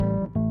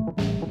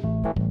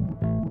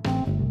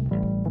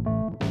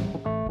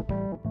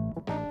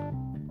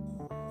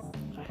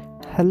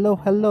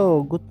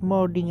Hello, good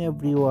morning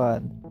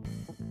everyone.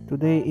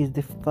 Today is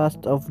the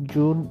 1st of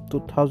June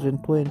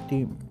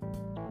 2020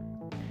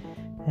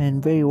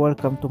 and very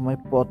welcome to my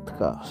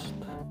podcast.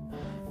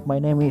 My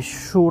name is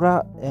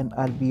Shura and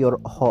I'll be your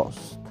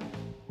host.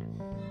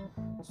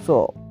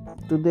 So,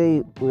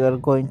 today we are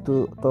going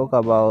to talk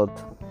about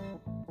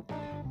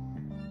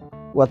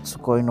what's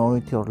going on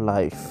with your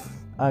life.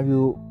 Are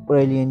you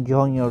really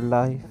enjoying your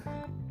life?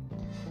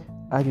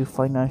 Are you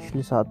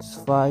financially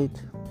satisfied?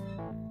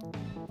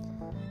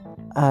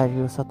 Are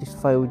you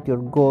satisfied with your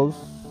goals,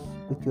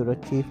 with your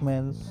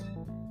achievements?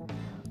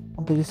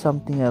 Or there is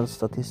something else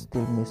that is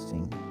still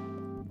missing?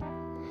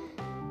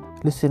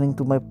 Listening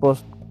to my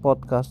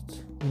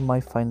podcast, you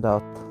might find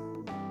out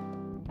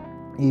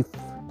if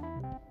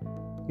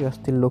you are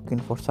still looking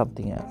for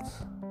something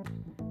else.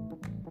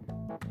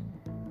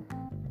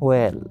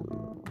 Well,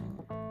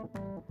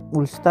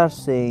 we'll start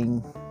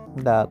saying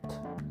that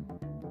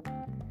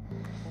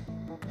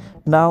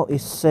now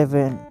is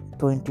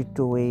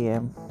 7:22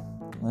 a.m.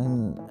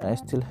 and I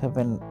still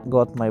haven't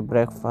got my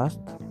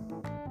breakfast.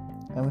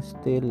 I'm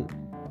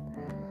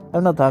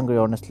not hungry,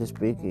 honestly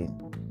speaking,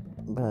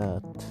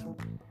 but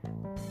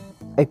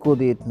I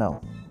could eat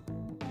now.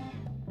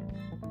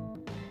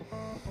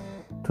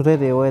 Today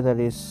the weather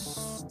is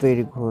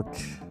very good.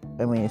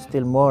 I mean, it's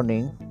still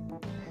morning,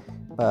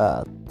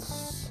 but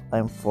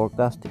I'm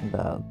forecasting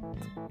that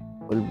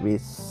will be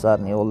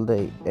sunny all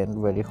day and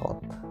very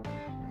hot.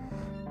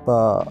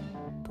 But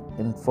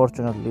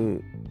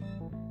unfortunately,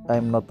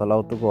 I'm not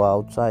allowed to go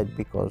outside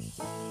because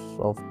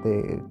of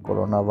the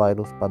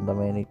coronavirus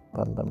pandemic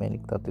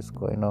that is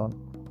going on.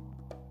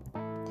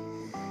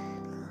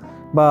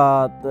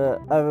 But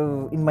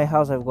in my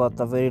house, I've got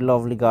a very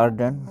lovely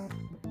garden,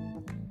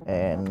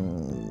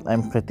 and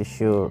I'm pretty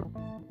sure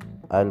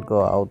I'll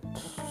go out.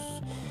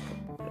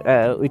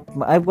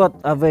 I've got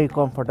a very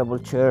comfortable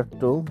chair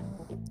too,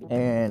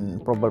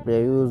 and probably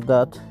I use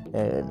that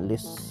and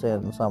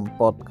listen some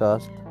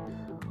podcast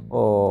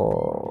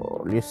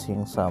or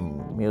listen some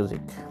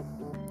music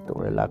to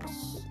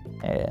relax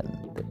and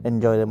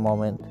enjoy the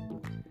moment.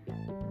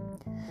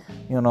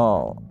 You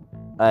know,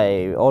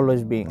 I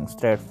always being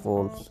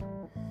stressful,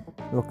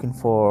 looking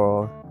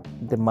for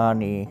the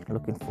money,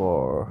 looking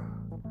for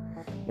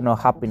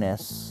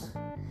happiness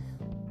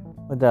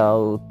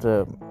without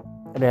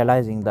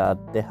realizing that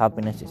the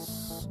happiness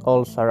is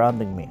all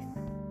surrounding me.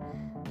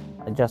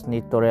 I just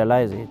need to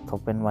realize it,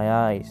 open my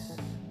eyes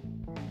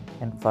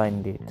and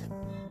find it.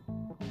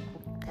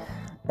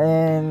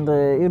 And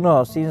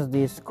since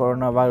this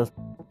coronavirus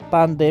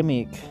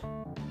pandemic,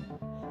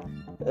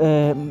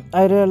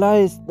 I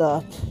realized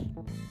that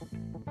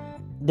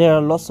there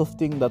are lots of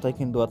things that I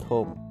can do at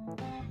home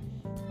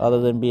other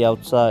than be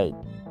outside.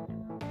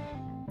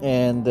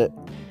 And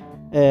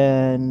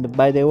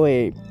by the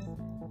way,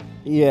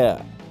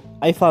 yeah,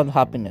 I found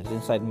happiness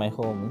inside my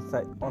home,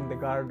 inside on the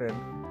garden.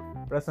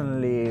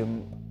 Recently,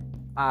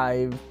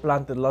 I've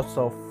planted lots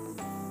of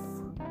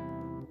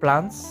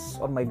plants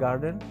on my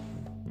garden,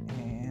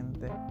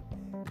 and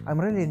I'm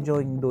really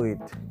enjoying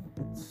doing it.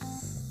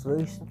 It's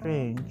very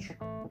strange.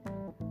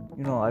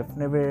 I've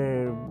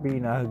never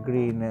been a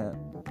green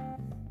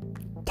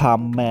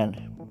thumb man.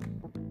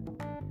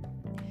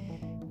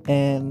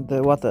 And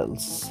what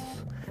else?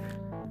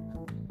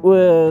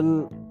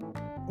 Well,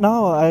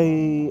 now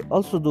I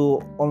also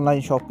do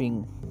online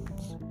shopping.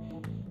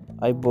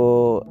 I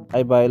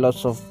buy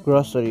lots of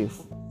grocery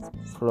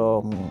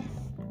from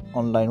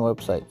online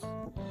websites.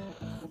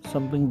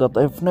 Something that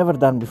I've never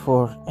done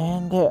before,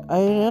 and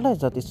I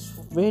realized that it's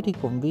very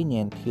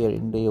convenient here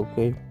in the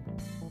UK.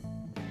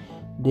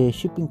 The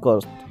shipping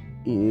cost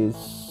is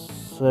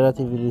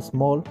relatively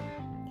small,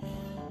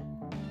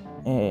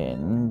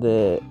 and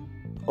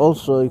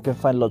also you can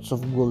find lots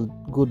of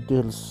good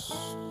deals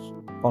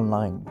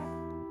online.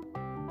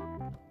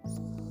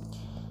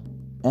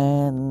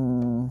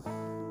 And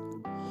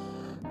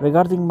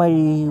regarding my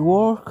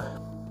work,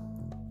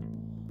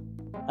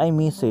 I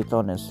miss it,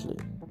 honestly.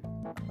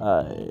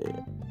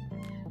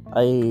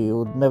 I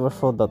would never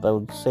thought that I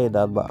would say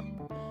that, but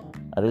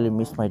I really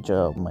miss my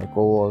job, my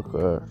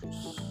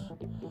coworkers,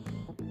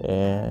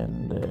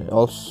 and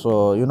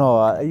also,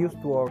 I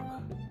used to work,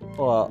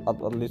 or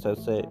at least I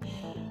say,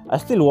 I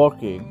still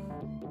working,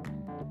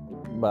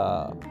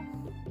 but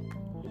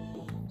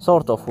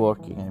sort of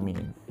working. I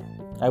mean,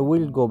 I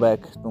will go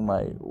back to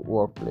my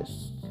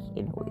workplace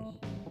anyway.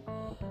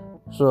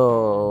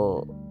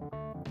 So,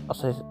 I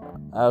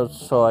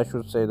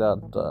should say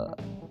that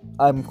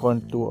I'm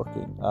currently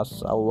working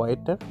as a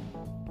waiter.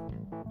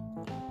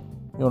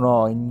 And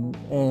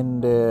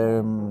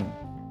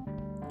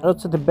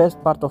I'd say the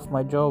best part of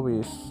my job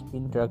is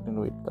interacting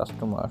with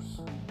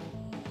customers.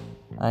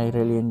 I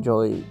really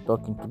enjoy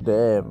talking to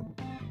them.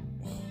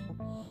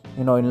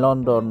 In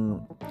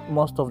London,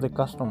 most of the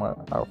customers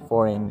are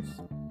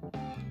foreigners,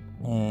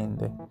 and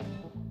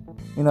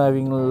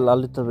having a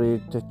little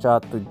bit to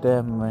chat with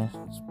them and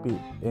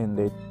speak, and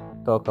they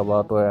talk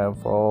about where I'm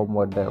from,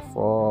 where they're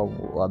from,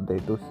 what they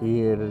do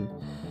here,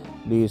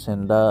 this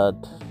and that.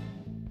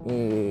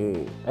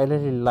 I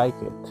really like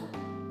it.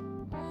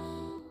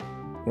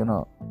 You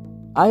know,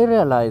 I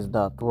realized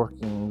that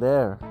working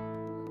there,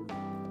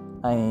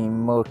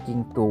 I'm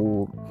working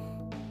to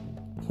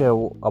hear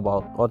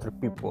about other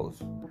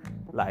people's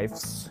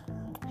lives,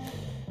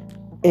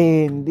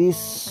 and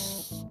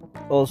this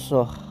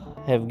also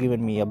have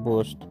given me a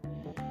boost,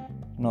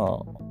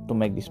 to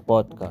make this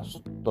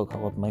podcast talk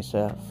about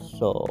myself,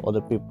 so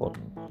other people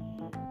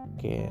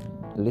can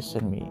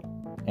listen me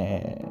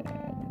and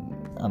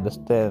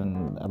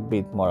understand a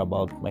bit more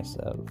about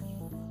myself.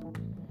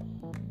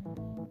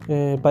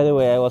 By the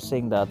way, I was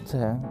saying that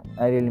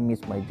I really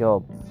miss my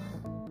job,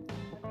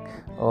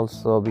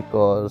 also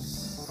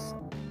because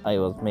I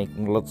was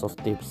making lots of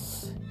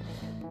tips,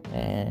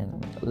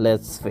 and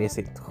let's face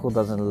it, who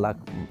doesn't like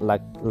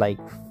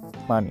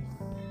money?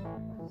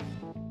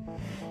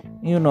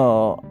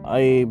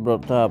 I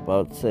brought up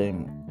about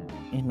saying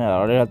in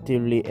a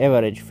relatively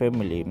average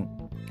family,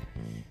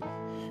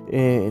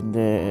 and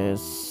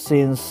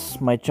since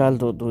my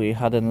childhood we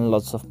hadn't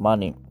lots of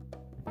money.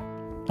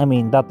 I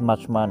mean, that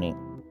much money.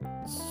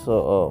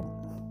 So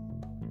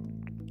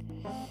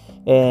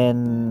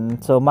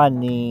and so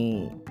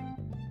money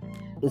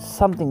is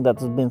something that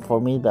has been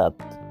for me that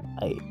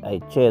I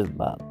chased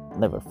but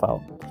never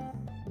found.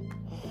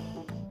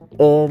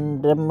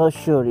 And I'm not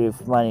sure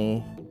if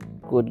money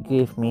could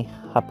give me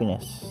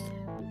happiness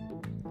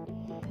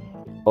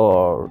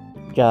or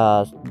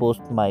just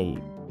boost my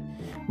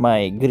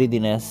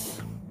greediness.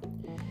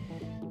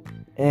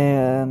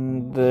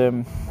 And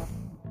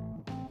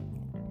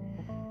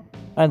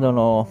I don't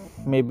know,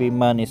 maybe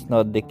money is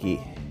not the key.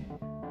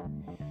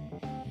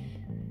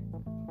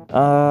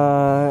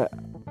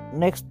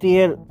 Next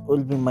year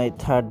will be my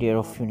third year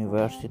of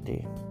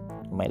university,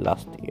 my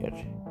last year.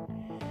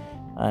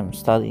 I'm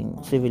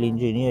studying civil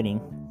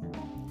engineering,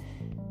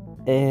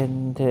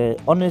 and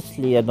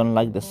honestly, I don't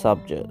like the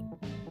subject.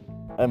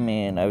 I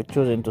mean, I've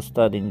chosen to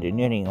study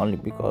engineering only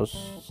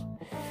because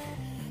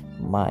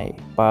my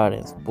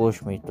parents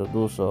pushed me to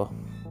do so,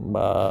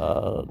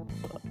 but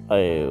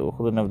I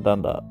wouldn't have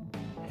done that.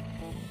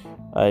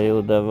 I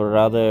would have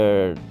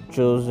rather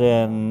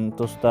chosen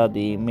to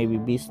study maybe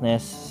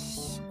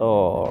business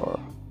or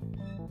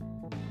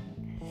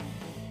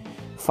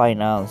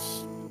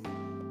finance,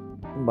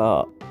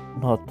 but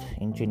not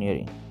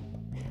engineering.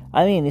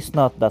 I mean, it's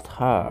not that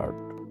hard.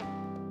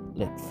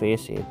 Let's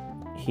face it,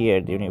 here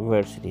the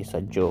university is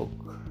a joke,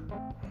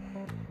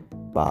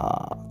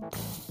 but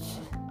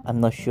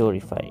I'm not sure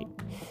if I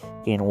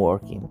can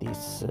work in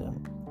this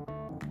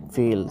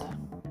field.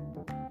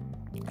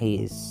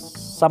 Is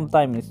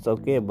sometimes it's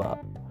okay, but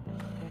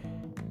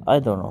I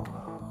don't know.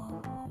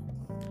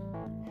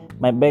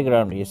 My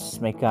background is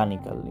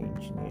mechanical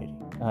engineering.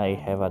 I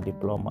have a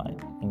diploma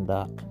in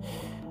that.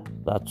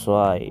 That's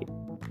why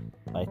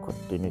I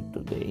continued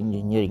to the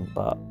engineering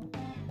part.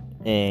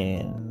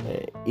 And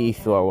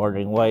if you are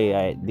wondering why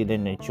I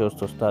didn't choose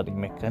to study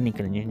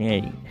mechanical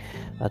engineering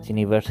at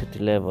university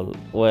level,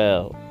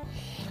 well,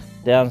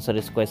 the answer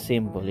is quite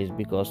simple. Is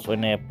because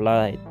when I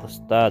applied to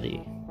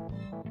study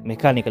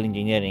mechanical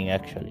engineering,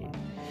 actually,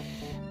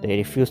 they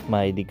refused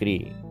my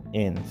degree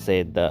and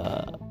said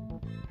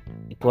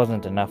it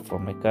wasn't enough for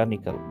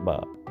mechanical,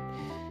 but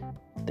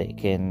they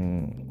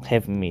can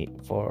have me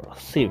for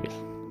civil.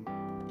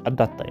 At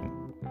that time,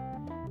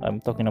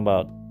 I'm talking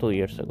about 2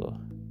 years ago.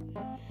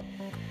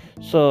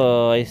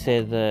 So I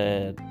said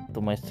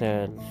to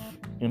myself,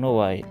 you know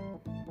what,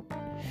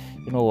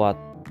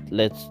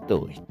 let's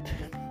do it.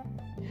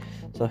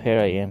 So here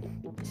I am,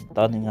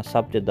 studying a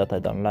subject that I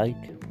don't like,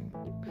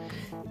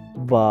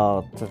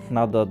 but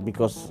now that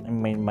because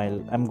I'm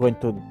going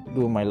to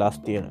do my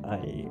last year,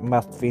 I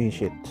must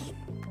finish it.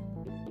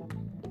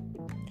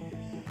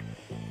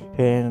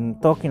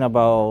 And talking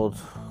about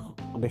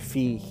the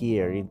fee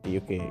here in the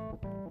UK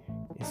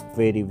is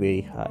very,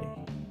 very high.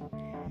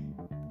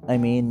 I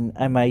mean,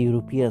 I'm a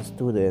European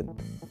student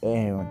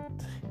and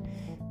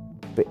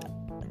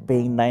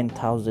paying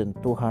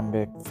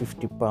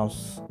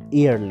 £9,250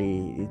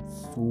 yearly.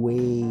 It's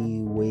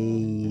way,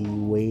 way,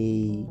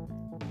 way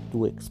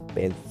too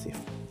expensive.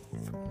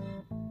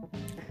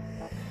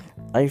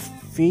 I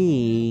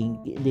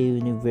think the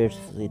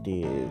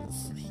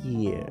universities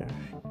here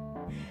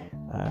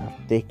are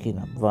taking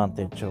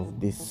advantage of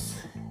this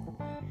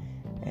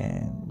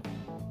and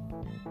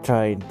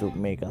trying to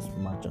make as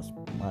much as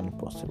money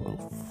possible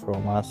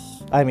from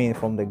us. I mean,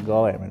 from the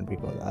government,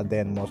 because at the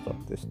end most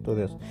of the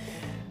students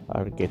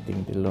are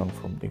getting the loan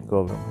from the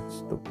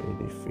governments to pay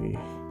the fee.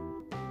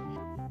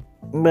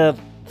 But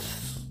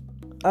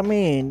I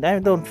mean, I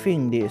don't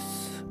think this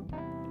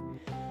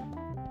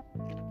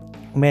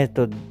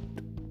method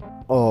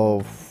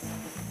of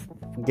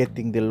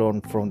getting the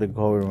loan from the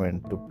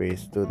government to pay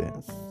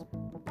students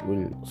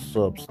will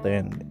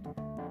sustain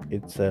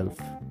itself,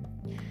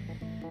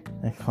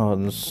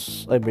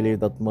 because I believe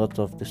that most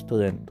of the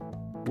students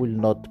will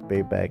not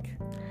pay back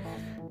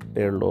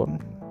their loan,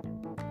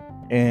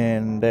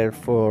 and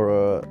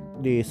therefore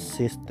this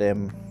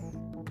system,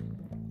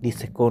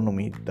 this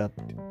economy that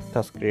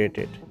has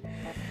created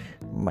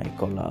might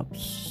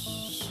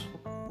collapse.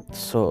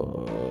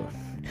 So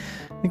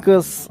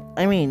because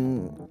I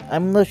mean,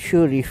 I'm not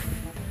sure if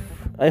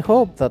I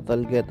hope that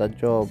I'll get a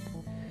job,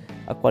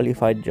 a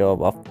qualified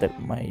job after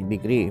my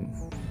degree,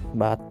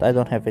 but I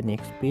don't have any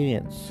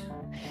experience,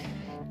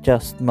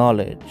 just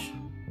knowledge.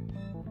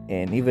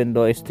 And even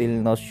though I still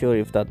not sure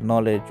if that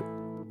knowledge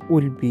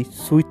will be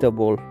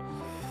suitable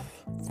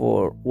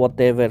for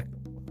whatever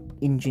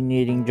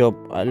engineering job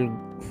I'm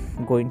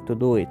going to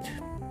do it.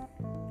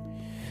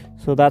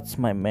 So that's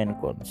my main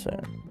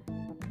concern.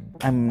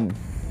 I'm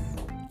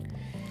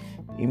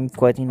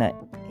quite in a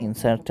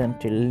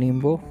uncertainty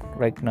limbo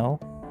right now,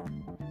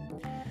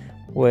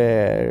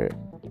 where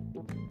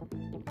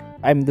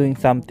I'm doing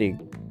something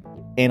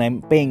and I'm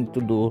paying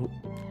to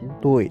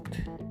do it,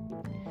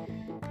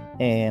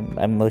 and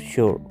I'm not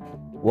sure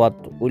what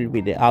will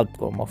be the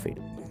outcome of it.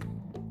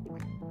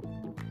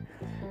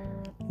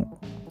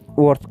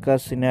 Worst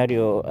case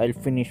scenario, I'll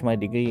finish my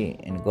degree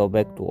and go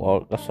back to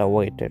work as a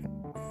waiter,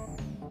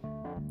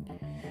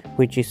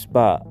 which is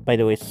by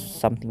the way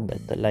something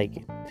that I like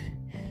it.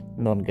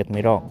 Don't get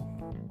me wrong,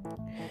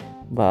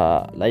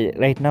 but like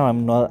right now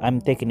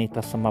I'm taking it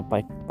as a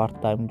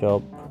part-time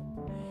job.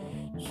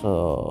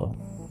 So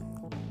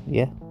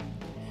yeah,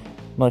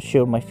 not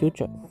sure my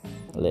future.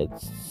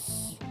 Let's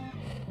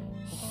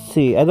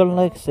see. I don't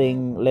like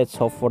saying let's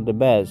hope for the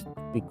best,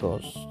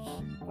 because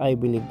I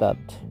believe that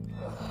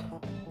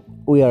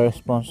we are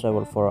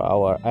responsible for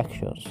our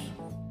actions,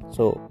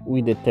 so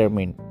we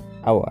determine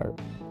our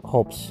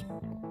hopes.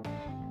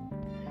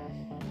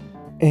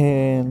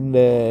 And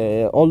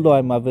although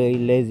I'm a very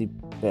lazy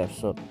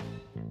person,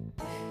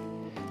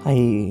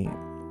 I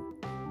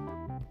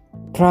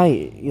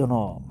try,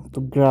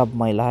 to grab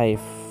my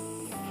life,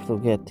 to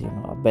get,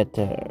 a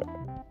better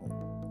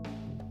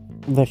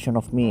version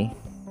of me.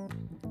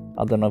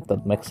 I don't know if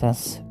that makes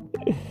sense.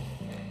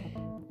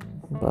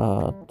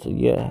 But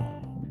yeah,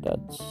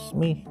 that's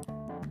me.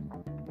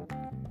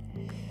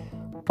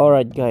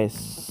 Alright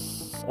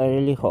guys, I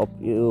really hope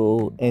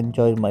you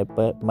enjoyed my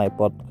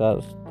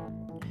podcast,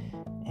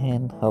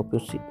 and hope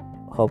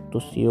to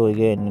see you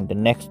again in the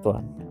next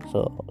one.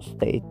 So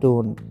stay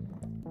tuned.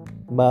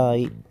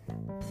 Bye.